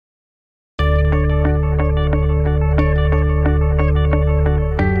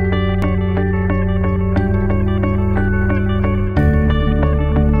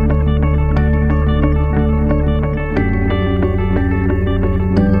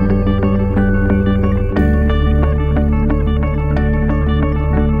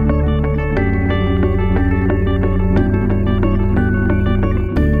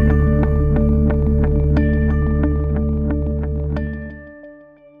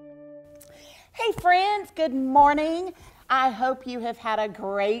Hey friends, good morning. I hope you have had a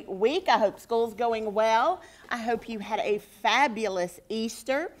great week. I hope school's going well. I hope you had a fabulous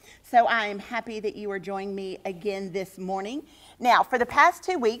Easter. So I am happy that you are joining me again this morning. Now, for the past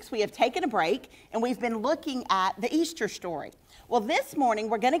 2 weeks, we have taken a break and we've been looking at the Easter story. Well, this morning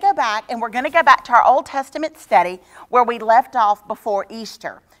we're going to go back to our Old Testament study where we left off before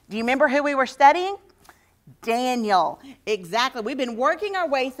Easter. Do you remember who we were studying? Daniel. Exactly. We've been working our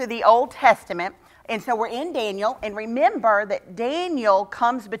way through the Old Testament, and so we're in Daniel. And remember that Daniel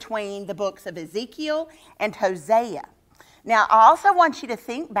comes between the books of Ezekiel and Hosea. Now, I also want you to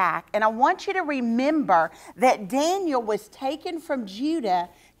think back, and I want you to remember that Daniel was taken from Judah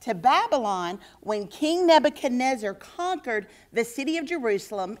to Babylon when King Nebuchadnezzar conquered the city of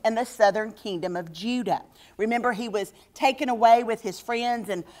Jerusalem and the southern kingdom of Judah. Remember, he was taken away with his friends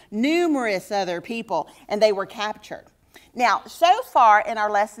and numerous other people, and they were captured. Now, so far in our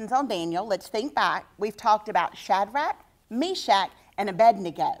lessons on Daniel, let's think back. We've talked about Shadrach, Meshach, and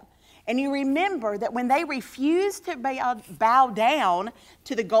Abednego. And you remember that when they refused to bow down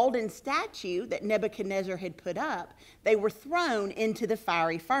to the golden statue that Nebuchadnezzar had put up, they were thrown into the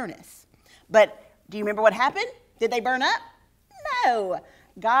fiery furnace. But do you remember what happened? Did they burn up? No.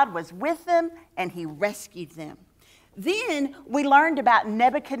 God was with them and he rescued them. Then we learned about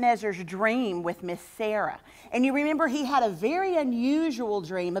Nebuchadnezzar's dream with Miss Sarah. And you remember he had a very unusual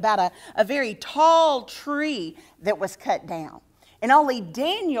dream about a very tall tree that was cut down. And only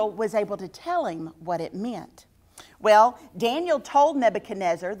Daniel was able to tell him what it meant. Well, Daniel told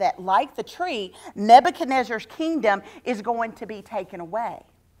Nebuchadnezzar that, like the tree, Nebuchadnezzar's kingdom is going to be taken away.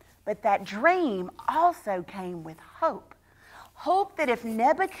 But that dream also came with hope. Hope that if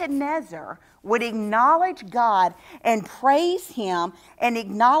Nebuchadnezzar would acknowledge God and praise him and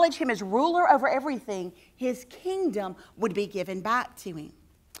acknowledge him as ruler over everything, his kingdom would be given back to him.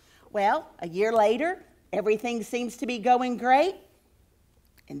 Well, a year later, everything seems to be going great.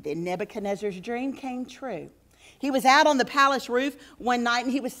 And then Nebuchadnezzar's dream came true. He was out on the palace roof one night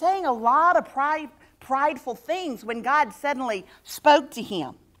and he was saying a lot of prideful things when God suddenly spoke to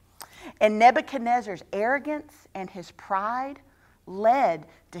him. And Nebuchadnezzar's arrogance and his pride led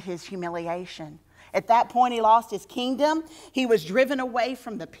to his humiliation. At that point, he lost his kingdom. He was driven away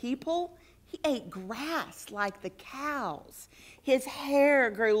from the people. He ate grass like the cows. His hair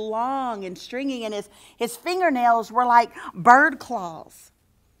grew long and stringy, and his fingernails were like bird claws.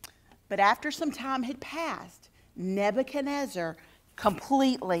 But after some time had passed, Nebuchadnezzar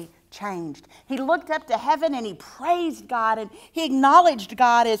completely changed. He looked up to heaven and he praised God and he acknowledged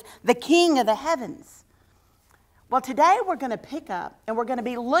God as the King of the heavens. Well, today we're going to pick up and we're going to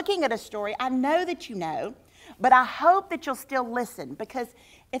be looking at a story I know that you know, but I hope that you'll still listen because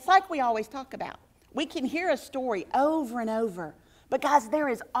it's like we always talk about. We can hear a story over and over, but guys, there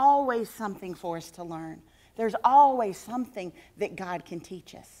is always something for us to learn. There's always something that God can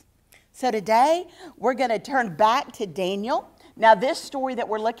teach us. So today, we're going to turn back to Daniel. Now, this story that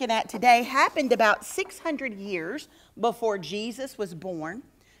we're looking at today happened about 600 years before Jesus was born.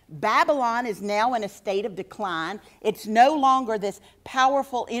 Babylon is now in a state of decline. It's no longer this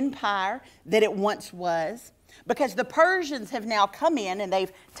powerful empire that it once was because the Persians have now come in and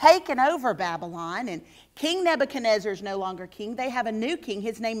they've taken over Babylon, and King Nebuchadnezzar is no longer king. They have a new king.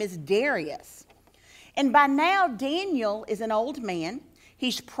 His name is Darius. And by now, Daniel is an old man.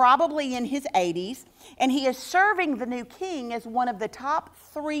 He's probably in his 80s, and he is serving the new king as one of the top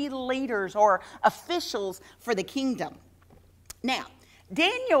 3 leaders or officials for the kingdom. Now,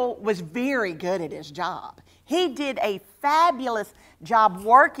 Daniel was very good at his job. He did a fabulous job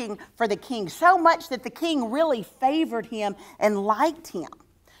working for the king, so much that the king really favored him and liked him.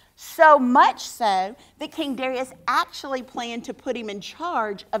 So much so that King Darius actually planned to put him in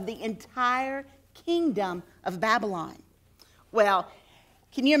charge of the entire kingdom of Babylon. Well,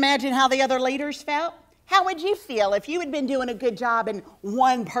 can you imagine how the other leaders felt? How would you feel if you had been doing a good job and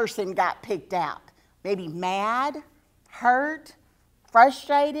one person got picked out? Maybe mad, hurt,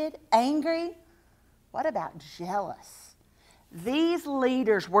 frustrated, angry? What about jealous? These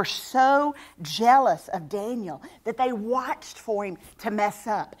leaders were so jealous of Daniel that they watched for him to mess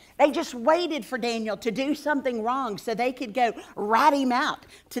up. They just waited for Daniel to do something wrong so they could go rat him out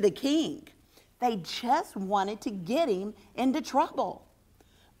to the king. They just wanted to get him into trouble.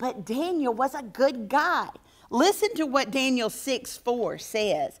 But Daniel was a good guy. Listen to what Daniel 6:4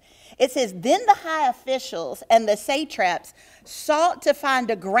 says. It says, "Then the high officials and the satraps sought to find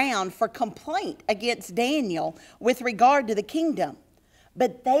a ground for complaint against Daniel with regard to the kingdom.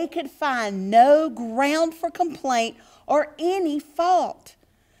 But they could find no ground for complaint or any fault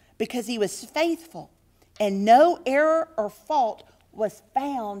because he was faithful and no error or fault was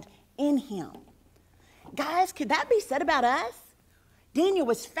found in him. Guys, could that be said about us? Daniel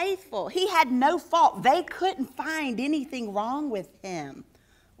was faithful. He had no fault. They couldn't find anything wrong with him.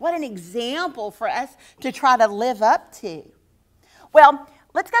 What an example for us to try to live up to. Well,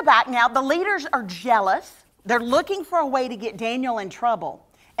 let's go back now. The leaders are jealous. They're looking for a way to get Daniel in trouble.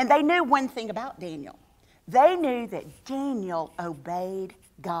 And they knew one thing about Daniel. They knew that Daniel obeyed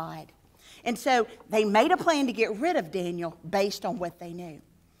God. And so they made a plan to get rid of Daniel based on what they knew.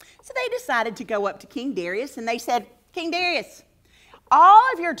 So they decided to go up to King Darius and they said, King Darius, all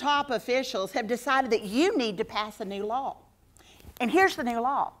of your top officials have decided that you need to pass a new law. And here's the new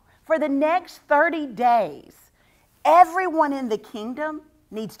law. For the next 30 days, everyone in the kingdom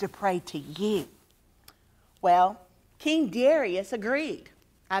needs to pray to you. Well, King Darius agreed.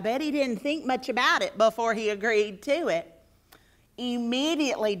 I bet he didn't think much about it before he agreed to it.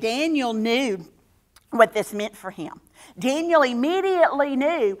 Immediately, Daniel knew what this meant for him. Daniel immediately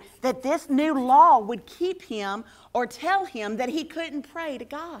knew that this new law would keep him or tell him that he couldn't pray to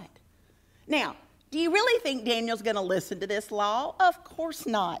God. Now, do you really think Daniel's going to listen to this law? Of course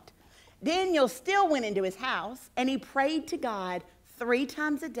not. Daniel still went into his house and he prayed to God 3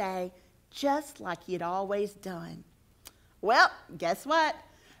 times a day, just like he had always done. Well, guess what?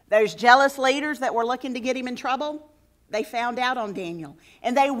 Those jealous leaders that were looking to get him in trouble, they found out on Daniel.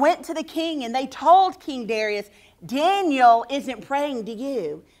 And they went to the king and they told King Darius, Daniel isn't praying to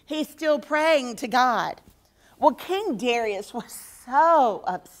you. He's still praying to God. Well, King Darius was so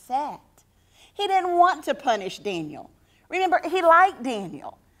upset. He didn't want to punish Daniel. Remember, he liked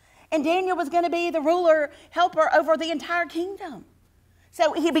Daniel. And Daniel was going to be the ruler, helper over the entire kingdom.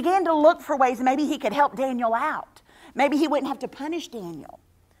 So he began to look for ways maybe he could help Daniel out. Maybe he wouldn't have to punish Daniel.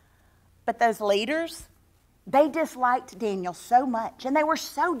 But those leaders, they disliked Daniel so much, and they were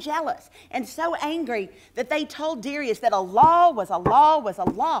so jealous and so angry that they told Darius that a law was a law was a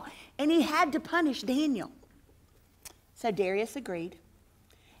law, and he had to punish Daniel. So Darius agreed,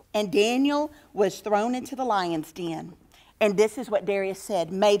 and Daniel was thrown into the lion's den. And this is what Darius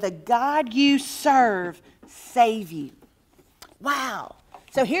said, may the God you serve save you. Wow.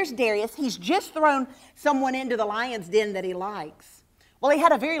 So here's Darius. He's just thrown someone into the lion's den that he likes. Well, he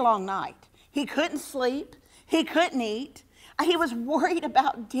had a very long night. He couldn't sleep. He couldn't eat. He was worried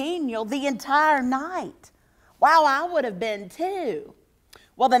about Daniel the entire night. Wow, I would have been too.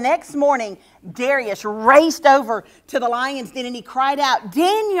 Well, the next morning, Darius raced over to the lion's den and he cried out,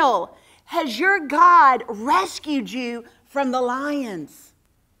 Daniel, has your God rescued you from the lions?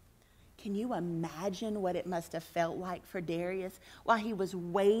 Can you imagine what it must have felt like for Darius while he was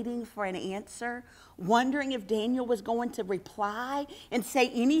waiting for an answer, wondering if Daniel was going to reply and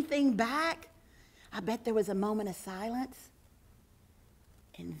say anything back? I bet there was a moment of silence.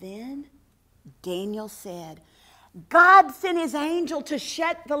 And then Daniel said, God sent his angel to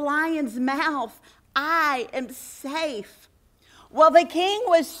shut the lion's mouth. I am safe. Well, the king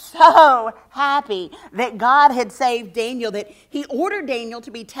was so happy that God had saved Daniel that he ordered Daniel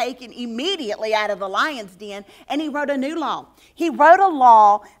to be taken immediately out of the lion's den, and he wrote a new law. He wrote a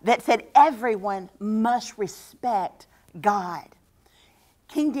law that said everyone must respect God.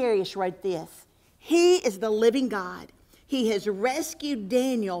 King Darius wrote this, he is the living God. He has rescued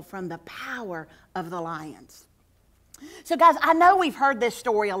Daniel from the power of the lions. So guys, I know we've heard this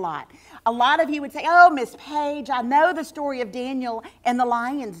story a lot. A lot of you would say, oh, Miss Paige, I know the story of Daniel and the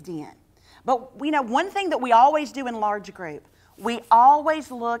lion's den. But you know, one thing that we always do in large group, we always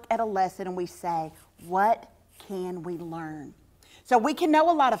look at a lesson and we say, what can we learn? So we can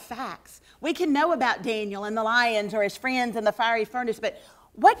know a lot of facts. We can know about Daniel and the lions or his friends in the fiery furnace, but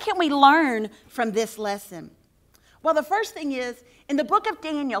what can we learn from this lesson? Well, the first thing is, in the book of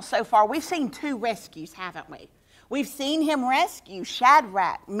Daniel so far, we've seen 2 rescues, haven't we? We've seen him rescue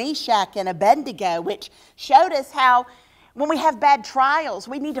Shadrach, Meshach, and Abednego, which showed us how when we have bad trials,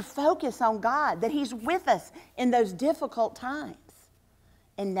 we need to focus on God, that he's with us in those difficult times.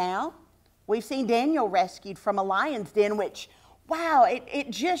 And now we've seen Daniel rescued from a lion's den, which, wow, it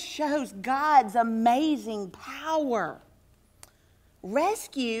just shows God's amazing power.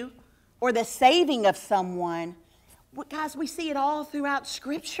 Rescue, or the saving of someone, guys, we see it all throughout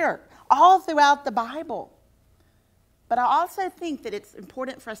Scripture, all throughout the Bible. But I also think that it's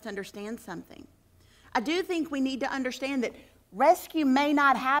important for us to understand something. I do think we need to understand that rescue may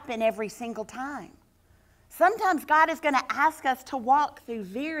not happen every single time. Sometimes God is going to ask us to walk through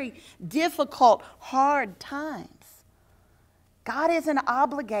very difficult, hard times. God isn't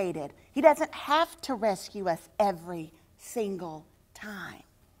obligated. He doesn't have to rescue us every single time.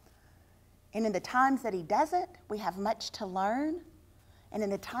 And in the times that he doesn't, we have much to learn. And in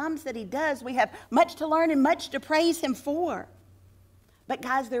the times that he does, we have much to learn and much to praise him for. But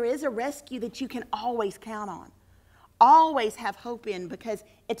guys, there is a rescue that you can always count on. Always have hope in, because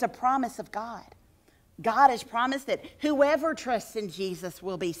it's a promise of God. God has promised that whoever trusts in Jesus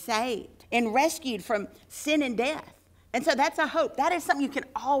will be saved and rescued from sin and death. And so that's a hope. That is something you can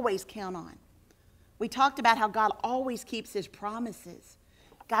always count on. We talked about how God always keeps his promises.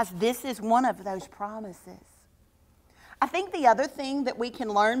 Guys, this is one of those promises. I think the other thing that we can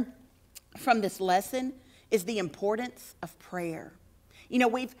learn from this lesson is the importance of prayer. You know,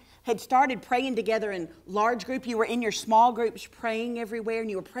 we've had started praying together in large group. You were in your small groups praying everywhere, and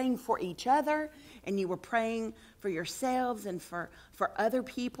you were praying for each other, and you were praying for yourselves and for other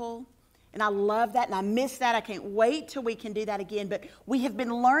people. And I love that, and I miss that. I can't wait till we can do that again. But we have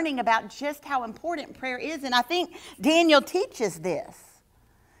been learning about just how important prayer is, and I think Daniel teaches this.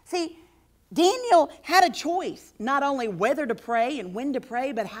 See, Daniel had a choice, not only whether to pray and when to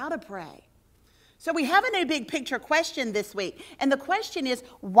pray, but how to pray. So we have a new big picture question this week, and the question is,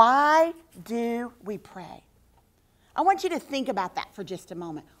 why do we pray? I want you to think about that for just a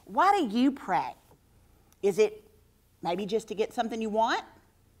moment. Why do you pray? Is it maybe just to get something you want,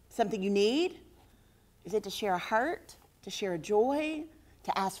 something you need? Is it to share a hurt, to share a joy,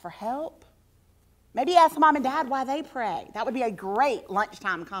 to ask for help? Maybe ask mom and dad why they pray. That would be a great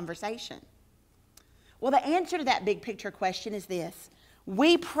lunchtime conversation. Well, the answer to that big picture question is this.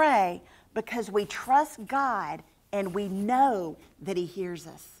 We pray because we trust God and we know that he hears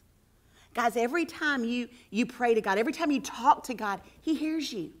us. Guys, every time you pray to God, every time you talk to God, he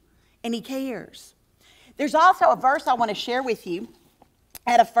hears you and he cares. There's also a verse I want to share with you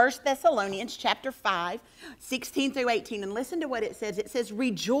out of 1 Thessalonians chapter 5, 16 through 18. And listen to what it says. It says,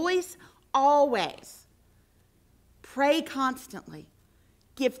 rejoice always. Pray constantly.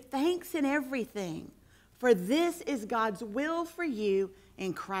 Give thanks in everything, for this is God's will for you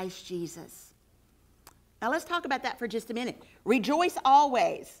in Christ Jesus. Now let's talk about that for just a minute. Rejoice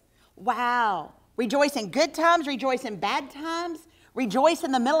always. Wow. Rejoice in good times. Rejoice in bad times. Rejoice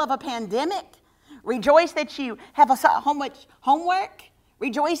in the middle of a pandemic. Rejoice that you have so much homework.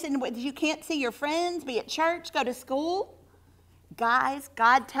 Rejoice in that you can't see your friends, be at church, go to school. Guys,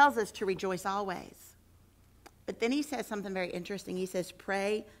 God tells us to rejoice always. But then he says something very interesting. He says,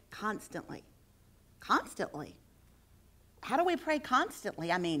 pray constantly. Constantly. How do we pray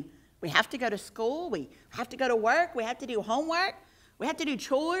constantly? I mean, we have to go to school. We have to go to work. We have to do homework. We have to do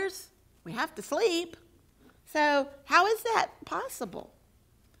chores. We have to sleep. So how is that possible?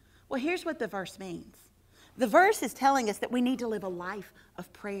 Well, here's what the verse means. The verse is telling us that we need to live a life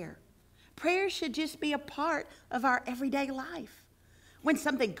of prayer. Prayer should just be a part of our everyday life. When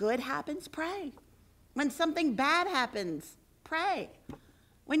something good happens, pray. When something bad happens, pray.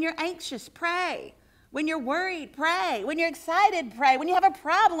 When you're anxious, pray. When you're worried, pray. When you're excited, pray. When you have a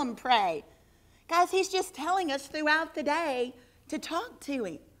problem, pray. Guys, he's just telling us throughout the day to talk to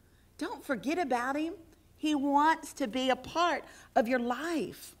him. Don't forget about him. He wants to be a part of your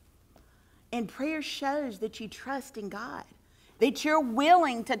life. And prayer shows that you trust in God, that you're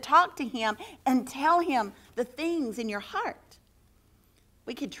willing to talk to him and tell him the things in your heart.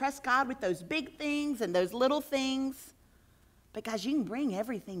 We can trust God with those big things and those little things. But guys, you can bring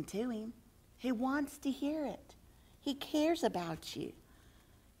everything to him. He wants to hear it. He cares about you.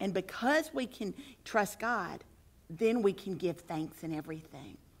 And because we can trust God, then we can give thanks in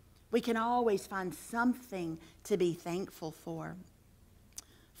everything. We can always find something to be thankful for.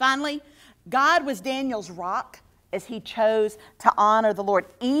 Finally, God was Daniel's rock as he chose to honor the Lord,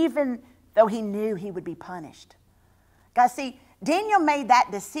 even though he knew he would be punished. Guys, see, Daniel made that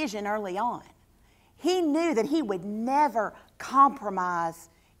decision early on. He knew that he would never compromise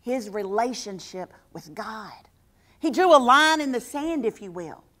his relationship with God. He drew a line in the sand, if you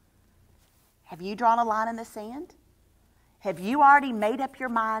will. Have you drawn a line in the sand? Have you already made up your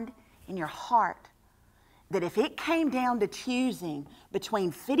mind in your heart that if it came down to choosing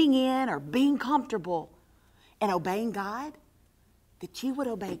between fitting in or being comfortable and obeying God, that you would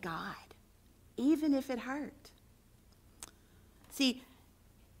obey God, even if it hurt? See,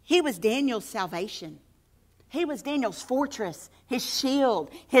 he was Daniel's salvation. He was Daniel's fortress, his shield,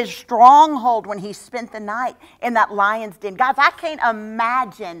 his stronghold when he spent the night in that lion's den. Guys, I can't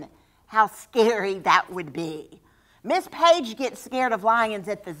imagine how scary that would be. Miss Paige gets scared of lions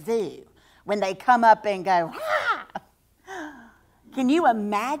at the zoo when they come up and go, ah! Can you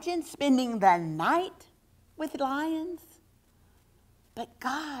imagine spending the night with lions? But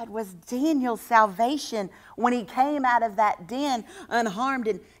God was Daniel's salvation when he came out of that den unharmed.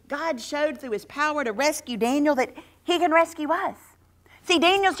 And God showed through his power to rescue Daniel that he can rescue us. See,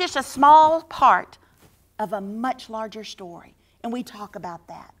 Daniel's just a small part of a much larger story. And we talk about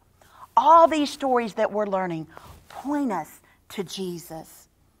that. All these stories that we're learning point us to Jesus.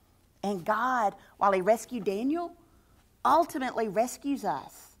 And God, while he rescued Daniel, ultimately rescues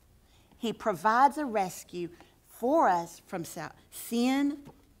us. He provides a rescue for us from sin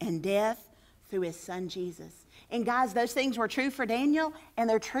and death through his son Jesus. And guys, those things were true for Daniel, and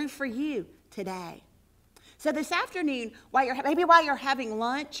they're true for you today. So this afternoon, while you're having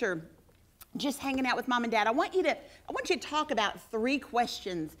lunch or just hanging out with mom and dad, I want you to talk about 3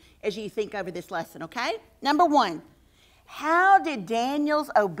 questions as you think over this lesson, okay? Number 1, how did Daniel's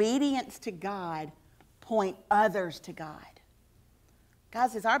obedience to God point others to God?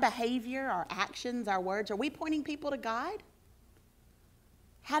 Guys, is our behavior, our actions, our words, are we pointing people to God?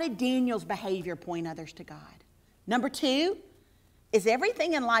 How did Daniel's behavior point others to God? Number 2, is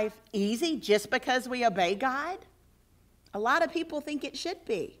everything in life easy just because we obey God? A lot of people think it should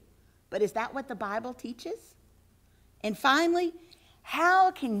be, but is that what the Bible teaches? And finally, how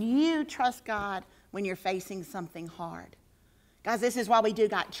can you trust God when you're facing something hard? Guys, this is why we do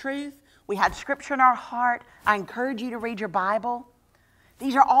Got Truth. We have scripture in our heart. I encourage you to read your Bible.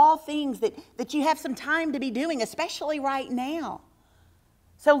 These are all things that you have some time to be doing, especially right now.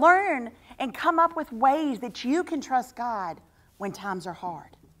 So learn and come up with ways that you can trust God when times are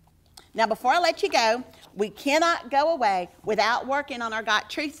hard. Now, before I let you go, we cannot go away without working on our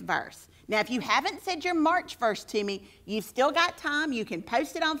Got Truth verse. Now, if you haven't said your March verse to me, you've still got time. You can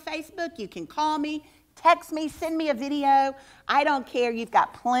post it on Facebook. You can call me, text me, send me a video. I don't care. You've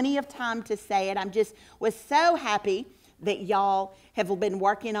got plenty of time to say it. Was so happy that y'all have been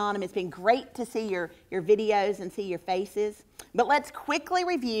working on them. It's been great to see your videos and see your faces. But let's quickly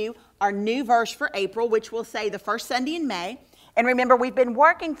review our new verse for April, which will say the first Sunday in May. And remember, we've been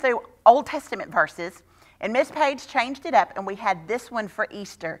working through Old Testament verses, and Miss Paige changed it up, and we had this one for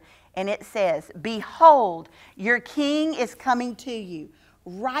Easter. And it says, "Behold, your king is coming to you.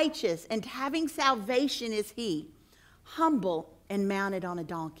 Righteous and having salvation is he, humble and mounted on a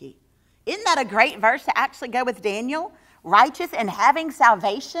donkey." Isn't that a great verse to actually go with Daniel? Righteous and having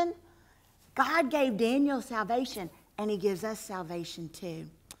salvation. God gave Daniel salvation, and he gives us salvation too.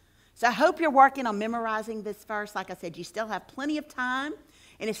 So I hope you're working on memorizing this verse. Like I said, you still have plenty of time,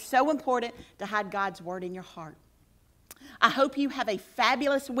 and it's so important to hide God's word in your heart. I hope you have a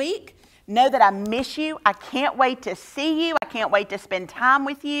fabulous week. Know that I miss you. I can't wait to see you. I can't wait to spend time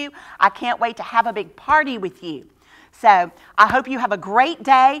with you. I can't wait to have a big party with you. So I hope you have a great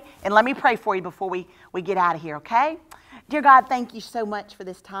day, and let me pray for you before we get out of here, okay? Dear God, thank you so much for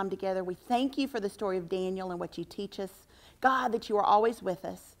this time together. We thank you for the story of Daniel and what you teach us. God, that you are always with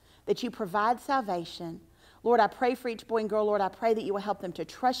us, that you provide salvation. Lord, I pray for each boy and girl. Lord, I pray that you will help them to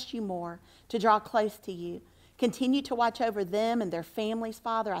trust you more, to draw close to you. Continue to watch over them and their families,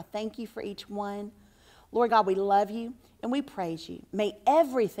 Father. I thank you for each one. Lord God, we love you and we praise you. May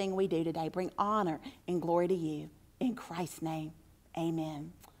everything we do today bring honor and glory to you. In Christ's name,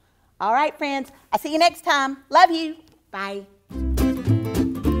 amen. All right, friends, I'll see you next time. Love you. Bye.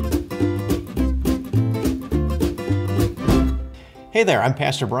 Hey there, I'm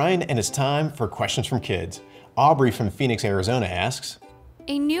Pastor Brian, and it's time for Questions from Kids. Aubrey from Phoenix, Arizona asks,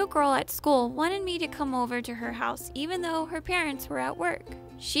 A new girl at school wanted me to come over to her house even though her parents were at work.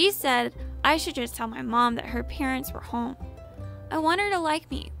 She said I should just tell my mom that her parents were home. I want her to like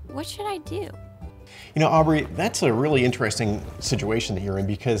me. What should I do? You know, Aubrey, that's a really interesting situation that you're in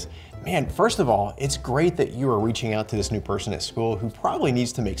because, man, first of all, it's great that you are reaching out to this new person at school who probably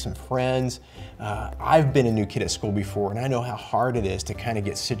needs to make some friends. I've been a new kid at school before, and I know how hard it is to kind of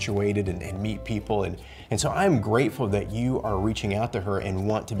get situated and meet people. And so I'm grateful that you are reaching out to her and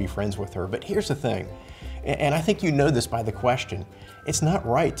want to be friends with her. But here's the thing, and I think you know this by the question. It's not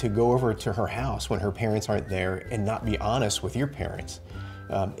right to go over to her house when her parents aren't there and not be honest with your parents.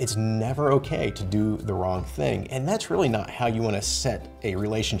 It's never okay to do the wrong thing, and that's really not how you want to set a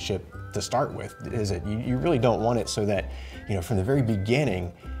relationship to start with, is it? You really don't want it so that, you know, from the very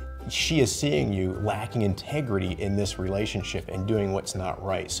beginning, she is seeing you lacking integrity in this relationship and doing what's not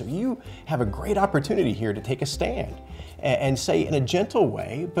right. So you have a great opportunity here to take a stand and say in a gentle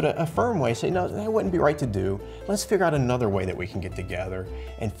way, but a firm way, say, no, that wouldn't be right to do. Let's figure out another way that we can get together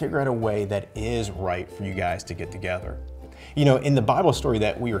and figure out a way that is right for you guys to get together. You know, in the Bible story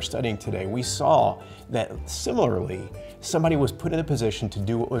that we were studying today, we saw that similarly, somebody was put in a position to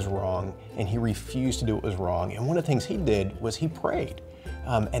do what was wrong, and he refused to do what was wrong. And one of the things he did was he prayed.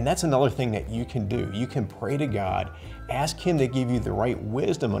 And that's another thing that you can do. You can pray to God, ask him to give you the right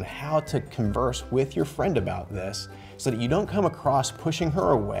wisdom on how to converse with your friend about this so that you don't come across pushing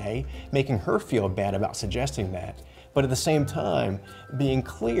her away, making her feel bad about suggesting that. But at the same time, being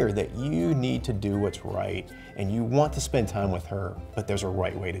clear that you need to do what's right and you want to spend time with her, but there's a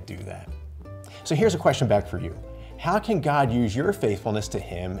right way to do that. So here's a question back for you. how can God use your faithfulness to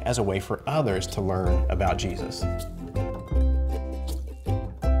Him as a way for others to learn about Jesus?